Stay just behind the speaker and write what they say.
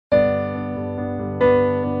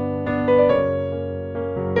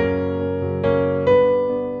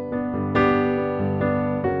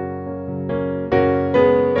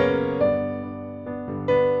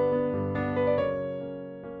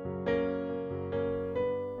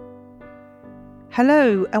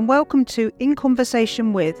Hello and welcome to In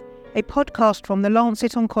Conversation With, a podcast from the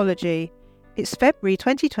Lancet Oncology. It's February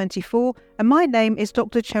 2024 and my name is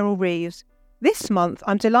Dr. Cheryl Reeves. This month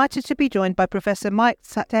I'm delighted to be joined by Professor Mike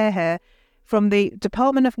Sathekge from the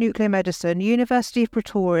Department of Nuclear Medicine, University of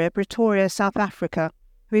Pretoria, South Africa,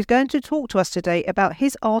 who is going to talk to us today about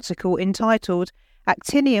his article entitled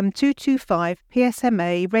Actinium-225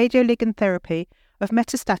 PSMA radioligand therapy of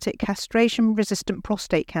metastatic castration-resistant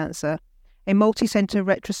prostate cancer, a multi-centre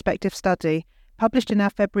retrospective study, published in our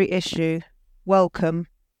February issue. Welcome.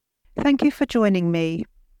 Thank you for joining me.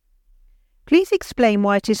 Please explain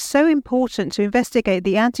why it is so important to investigate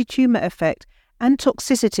the anti-tumour effect and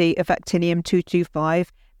toxicity of Actinium-225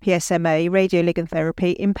 PSMA radioligand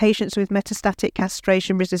therapy in patients with metastatic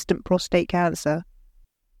castration-resistant prostate cancer.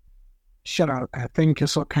 Sure, thank you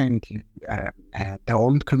so kindly. The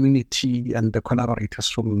own community and the collaborators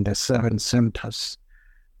from the 7 centres,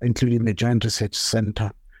 including the Joint Research Centre,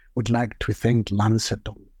 would like to thank Lancet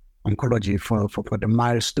Oncology for the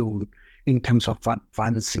milestone in terms of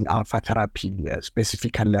advancing alpha therapy,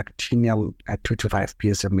 specifically Actinium-225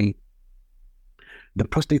 PSMA. The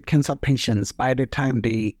prostate cancer patients, by the time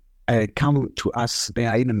they come to us, they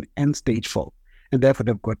are in an end-stage form, and therefore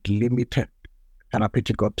they've got limited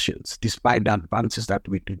therapeutic options, despite the advances that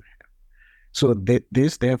we do have. So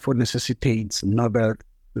this therefore necessitates novel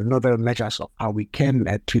measures of how we can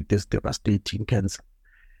treat this devastating cancer.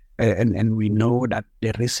 And we know that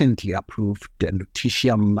the recently approved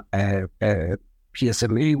lutetium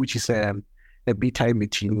PSMA, which is a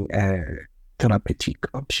beta-emitting therapeutic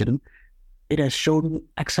option, it has shown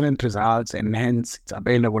excellent results and hence it's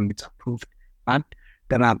available, it's approved. But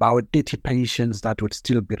there are about 30 patients that would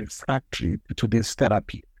still be refractory to this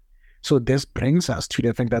therapy. So this brings us to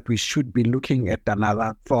the fact that we should be looking at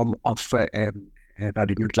another form of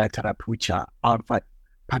radionuclide therapy, which are alpha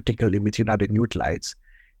particle emitting radionuclides.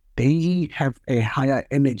 They have a higher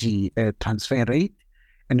energy transfer rate,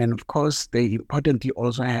 and then of course they importantly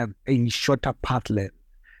also have a shorter path length.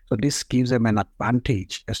 So this gives them an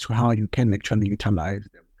advantage as to how you can actually utilize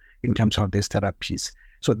them in terms of these therapies.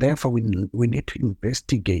 So therefore we need to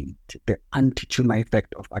investigate the anti-tumor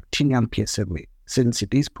effect of actinium PSMA, since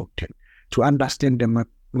it is potent, to understand the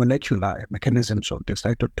molecular mechanisms of the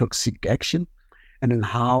cytotoxic action, and then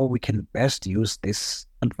how we can best use this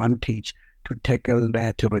advantage to tackle the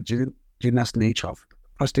heterogeneous nature of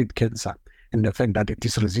prostate cancer and the fact that it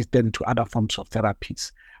is resistant to other forms of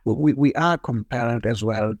therapies. We are compared as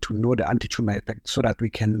well to know the anti-tumor effect so that we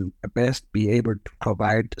can best be able to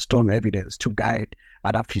provide strong evidence to guide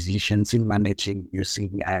other physicians in managing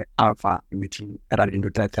using alpha-emitting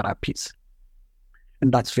radionuclide therapies.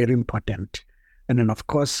 And that's very important. And then, of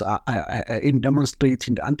course, in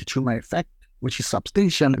demonstrating the anti-tumor effect, which is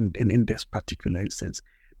substantial in this particular instance,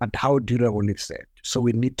 but how durable is it? So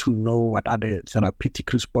we need to know what are the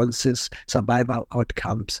therapeutic responses, survival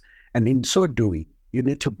outcomes, and in so doing, you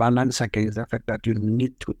need to balance against the fact that you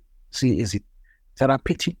need to see, is it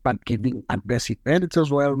therapeutic but giving adverse events as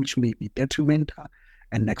well, which may be detrimental,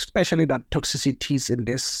 and especially that toxicities in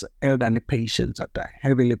these elderly patients that are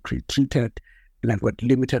heavily pre-treated and have got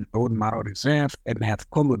limited bone marrow reserve and have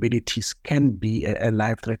comorbidities can be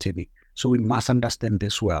life-threatening. So we must understand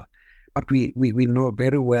this well. But we know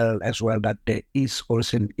very well as well that there is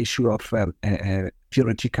also an issue of a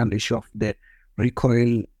theoretical issue of the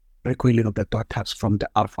recoiling of the daughters from the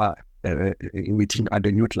alpha emitting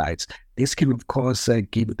radionuclides. This can, of course,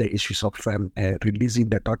 give the issues of releasing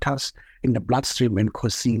the daughters in the bloodstream and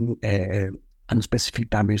causing unspecific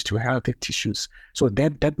damage to healthy tissues. So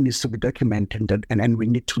that needs to be documented, and we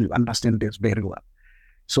need to understand this very well.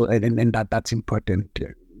 So and that's important.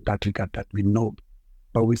 That regard that we know,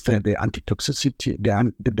 but with the anti-toxicity,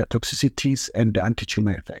 the toxicities and the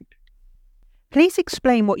anti-tumor effect. Please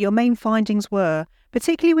explain what your main findings were,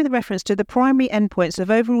 particularly with reference to the primary endpoints of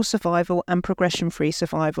overall survival and progression-free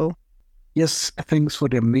survival. Yes, thanks for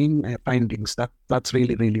the main findings. That's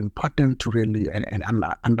really, really important to really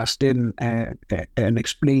understand and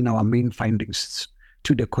explain our main findings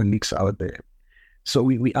to the colleagues out there. So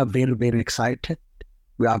we are very, very excited.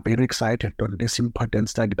 We are very excited on this important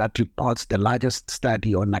study that reports the largest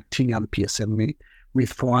study on actinium PSMA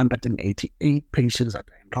with 488 patients that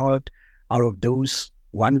are enrolled. Out of those,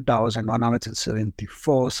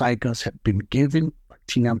 1,174 cycles have been given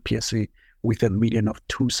actinium PSMA with a median of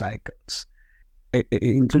 2 cycles.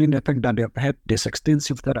 Including the fact that they have had this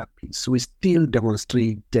extensive therapies, we still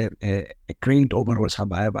demonstrate a great overall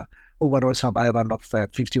survival of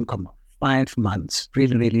 15.5 months.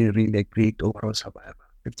 Really a great overall survival.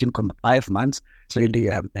 15.5 months. It's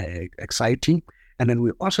really exciting. And then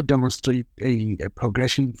we also demonstrate a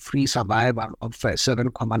progression-free survival of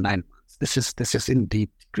 7.9 months. This is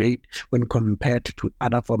indeed great when compared to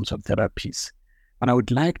other forms of therapies. And I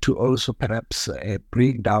would like to also perhaps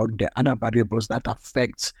break down the other variables that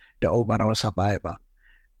affects the overall survival.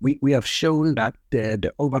 We have shown that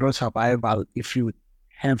the overall survival, if you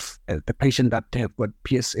have the patient that have got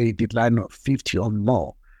PSA decline of 50 or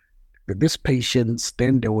more, these patients,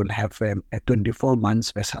 then they will have a 24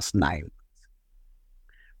 months versus 9 months.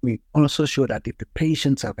 We also show that if the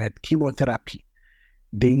patients have had chemotherapy,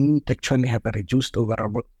 they actually have a reduced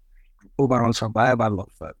overall survival of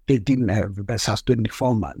 13 versus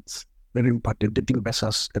 24 months. Very important, 13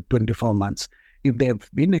 versus 24 months. If they have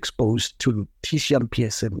been exposed to lutetium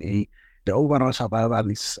PSMA, the overall survival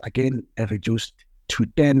is again reduced to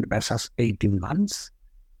 10 versus 18 months.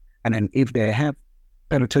 And then if they have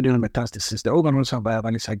peritoneal metastasis, the overall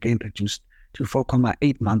survival is again reduced to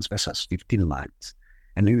 4.8 months versus 15 months.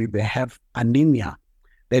 And if they have anemia,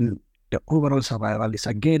 then the overall survival is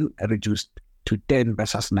again reduced to 10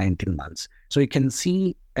 versus 19 months. So you can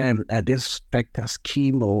see these factors,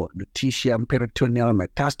 chemo, lutetium, peritoneal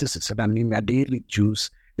metastasis, and anemia, they reduce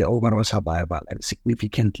the overall survival, and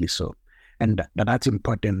significantly so. And that's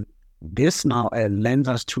important. This now lends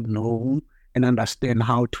us to know and understand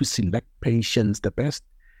how to select patients the best,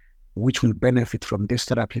 which will benefit from this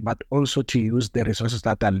therapy, but also to use the resources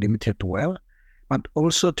that are limited well, but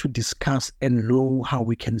also to discuss and know how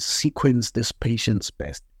we can sequence these patients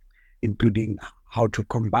best, including how to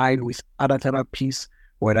combine with other therapies,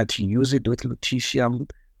 whether to use it with lutetium,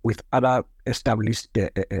 with other established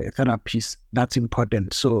therapies. That's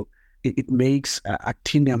important. So it makes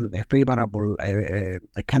actinium a favorable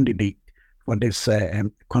candidate for these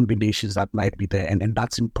combinations that might be there. And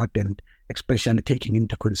that's important, especially taking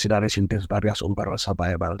into consideration these various overall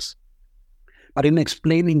survivals. But in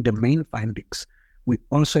explaining the main findings, we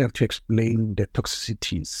also have to explain the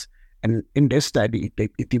toxicities. And in this study,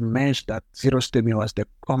 it emerged that xerostomia was the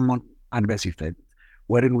common adverse event,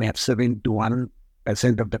 wherein we have 71%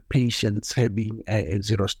 of the patients having a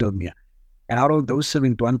xerostomia. And out of those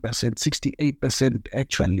 71%, 68%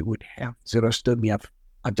 actually would have xerostomia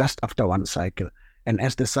just after one cycle. And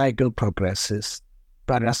as the cycle progresses,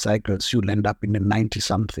 various cycles, you'll end up in the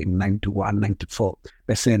 90-something, 91,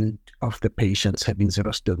 94% of the patients having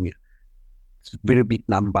xerostomia. It's a very big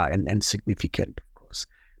number and significant, of course.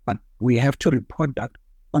 But we have to report that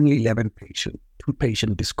only 11 patients, 2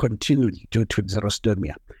 patients discontinued due to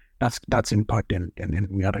xerostomia. That's important, and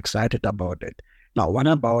we are excited about it. Now, what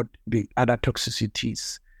about the other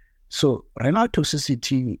toxicities? So renal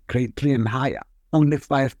toxicity, grade 3 and higher, only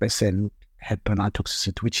 5% had renal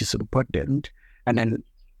toxicity, which is important. And then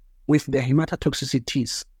with the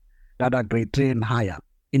hematotoxicities that are grade 3 and higher,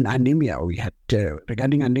 in anemia, we had,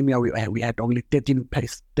 regarding anemia, we had only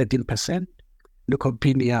 13%,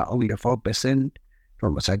 leukopenia only 4%,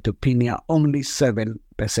 thrombocytopenia only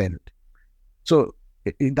 7%. So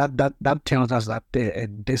that tells us that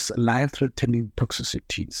this life-threatening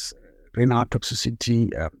toxicities, renal toxicity,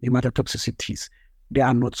 hematotoxicities, they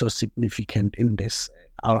are not so significant in this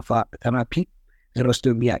alpha therapy.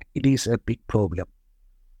 Xerostomia, it is a big problem.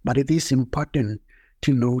 But it is important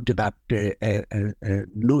to note that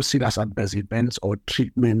no serious adverse events or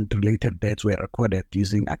treatment-related deaths were recorded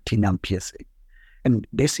using actinium PSA. And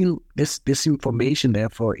this information,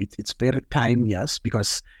 therefore, it's very timeless,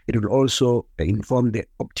 because it will also inform the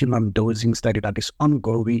optimum dosing study that is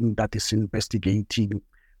ongoing, that is investigating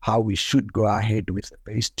how we should go ahead with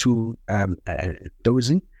phase 2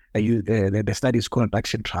 dosing. The study is called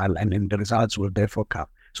Action Trial, and the results will therefore come.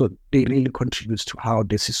 So they really contributes to how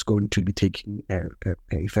this is going to be taking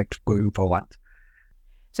effect going forward.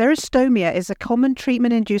 Xerostomia is a common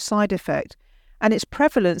treatment-induced side effect, and its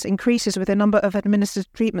prevalence increases with the number of administered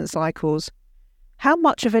treatment cycles. How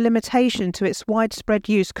much of a limitation to its widespread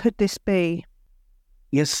use could this be?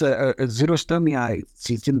 Yes, xerostomia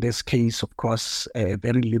is in this case, of course, a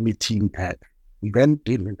very limiting event,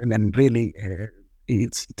 and really,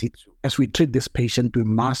 it's as we treat this patient, we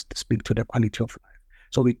must speak to the quality of life.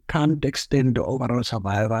 So we can't extend the overall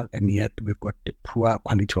survival, and yet we've got the poor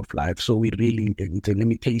quality of life. So we really, it's a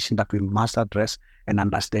limitation that we must address and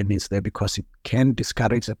understand is there, because it can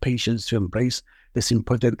discourage the patients to embrace this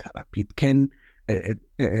important therapy. It can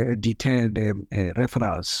deter the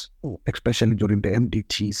referrals, especially during the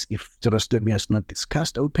MDTs, if xerostomia is not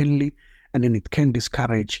discussed openly, and then it can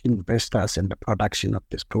discourage investors in the production of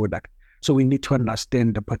this product. So we need to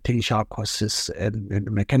understand the potential causes and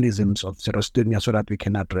mechanisms of xerostomia so that we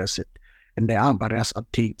can address it. And there are various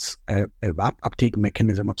uptake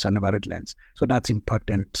mechanism of salivary glands. So that's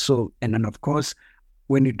important. So, and then of course,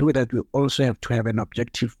 when you do that, we also have to have an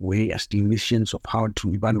objective way as clinicians of how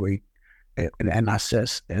to evaluate and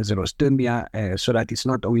assess xerostomia so that it's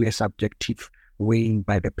not only a subjective weighing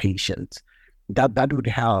by the patient. That would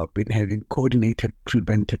help in having coordinated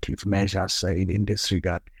preventative measures in this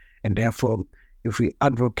regard. And therefore, if we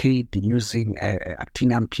advocate using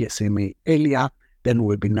actinium PSMA earlier, then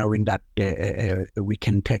we'll be knowing that we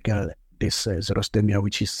can tackle this xerostomia,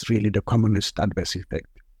 which is really the commonest adverse effect.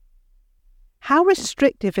 How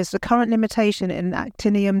restrictive is the current limitation in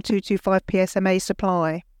actinium-225 PSMA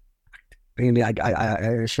supply? Really, I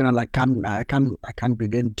can't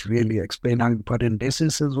begin to really explain how important this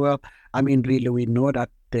is as well. I mean, really, we know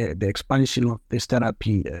that the expansion of this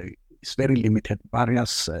therapy is very limited.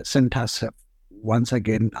 Various centers have once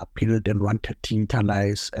again appealed and wanted to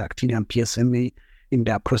utilize actinium PSMA in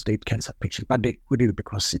their prostate cancer patients, but they couldn't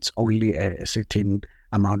because it's only a certain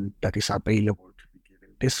amount that is available to be given.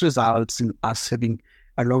 This results in us having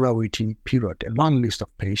a longer waiting period, a long list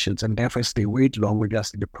of patients, and therefore as they wait longer,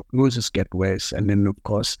 just the prognosis get worse. And then, of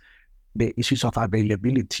course, the issues of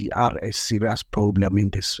availability are a serious problem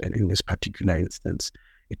in this particular instance.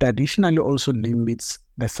 It additionally also limits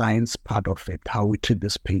the science part of it, how we treat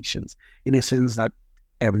these patients, in a sense that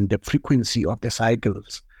the frequency of the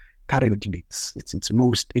cycles currently,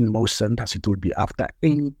 in most centers, it will be after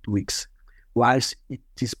 8 weeks, whilst it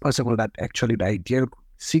is possible that actually the ideal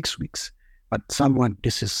 6 weeks. But somewhat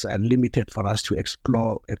this is limited for us to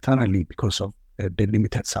explore thoroughly because of the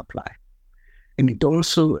limited supply. And it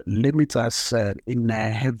also limits us in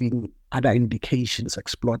having other indications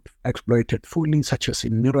exploited fully, such as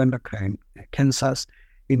in neuroendocrine cancers,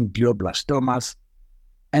 in glioblastomas,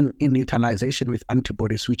 and in utilization with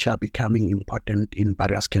antibodies, which are becoming important in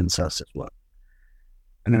various cancers as well.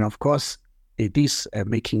 And then, of course, it is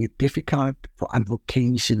making it difficult for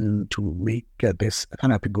advocation to make this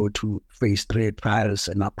therapy go to phase 3 trials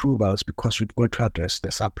and approvals because we've got to address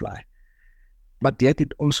the supply. But yet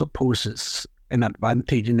it also poses an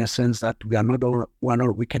advantage in a sense that we can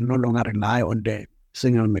no longer rely on the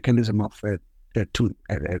single mechanism of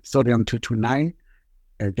thorium-229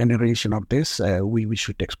 generation of this. We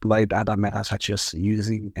should exploit other methods such as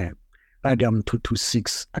using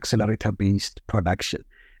radium-226 accelerator-based production.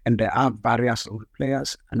 And there are various role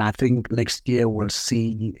players, and I think next year we'll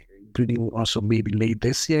see, including also maybe late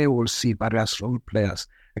this year, we'll see various role players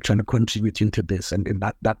actually contributing to this, and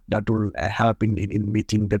that will help in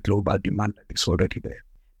meeting the global demand that is already there.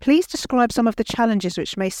 Please describe some of the challenges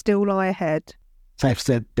which may still lie ahead. As I've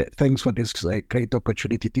said, thanks for this great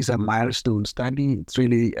opportunity. It is a milestone study. It's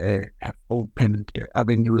really have opened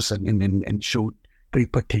avenues and showed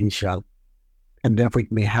great potential. And therefore,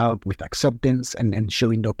 it may help with acceptance and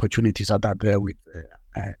showing the opportunities that are there with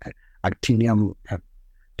actinium-225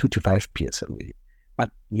 PSMA. But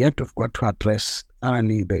yet, we've got to address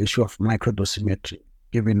only the issue of microdosimetry,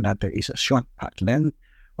 given that there is a short path length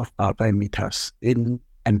of alpha emitters in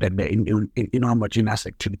and then the inhomogeneous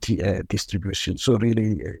activity distribution. So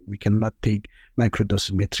really, we cannot take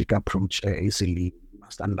microdosimetric approach easily. We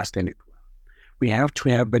must understand it well. We have to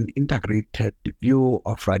have an integrated view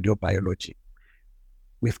of radiobiology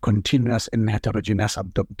with continuous and heterogeneous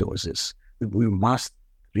absorptoses. We must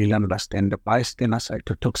really understand the bystander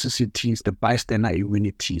cytotoxicities, the bystander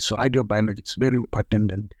immunity. So radiobiology is very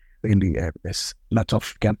important, and really there's lots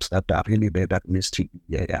of gaps that are really there that needs to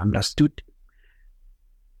be understood.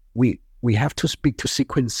 We have to speak to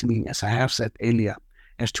sequencing, as I have said earlier,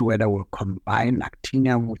 as to whether we'll combine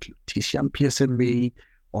actinium with lutetium PSMA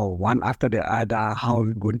or one after the other. How are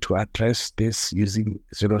we going to address this using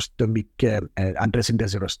xerostomic, addressing the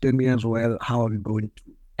xerostomia as well? How are we going to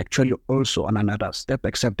actually also on another step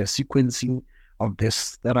accept the sequencing of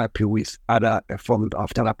this therapy with other forms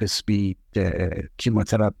of therapies, be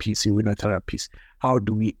chemotherapies, immunotherapies? How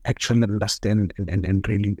do we actually understand and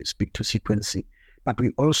really speak to sequencing? But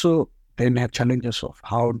we also then have challenges of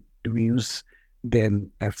how do we use the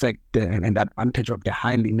effect and advantage of the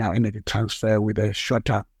high linear energy transfer with a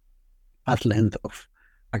shorter path length of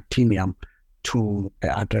actinium to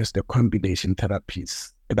address the combination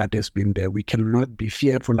therapies that has been there. We cannot be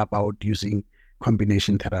fearful about using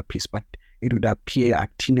combination therapies, but it would appear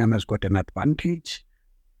actinium has got an advantage,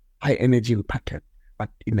 high energy pattern, but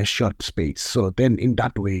in a short space. So then in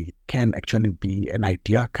that way, it can actually be an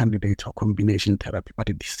ideal candidate for combination therapy, but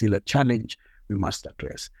it is still a challenge we must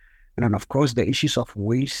address. And then, of course, the issues of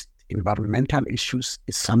waste, environmental issues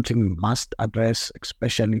is something we must address,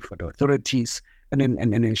 especially for the authorities, and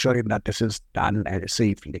ensuring that this is done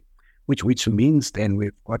safely, which means then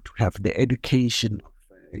we've got to have the education of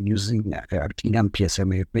using actinium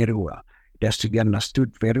PSMA very well. It has to be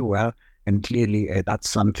understood very well, And clearly, that's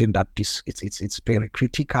something that it's very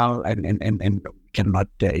critical, and cannot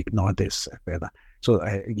ignore this further. So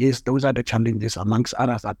yes, those are the challenges amongst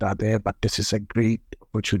others that are there, but this is a great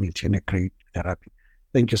opportunity and a great therapy.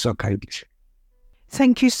 Thank you so kindly.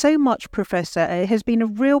 Thank you so much, Professor. It has been a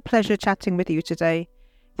real pleasure chatting with you today.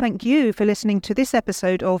 Thank you for listening to this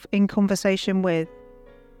episode of In Conversation With.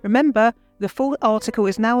 Remember, the full article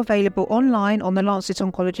is now available online on the Lancet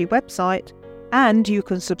Oncology website, and you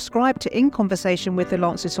can subscribe to In Conversation with the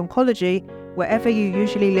Lancet Oncology wherever you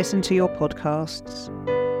usually listen to your podcasts.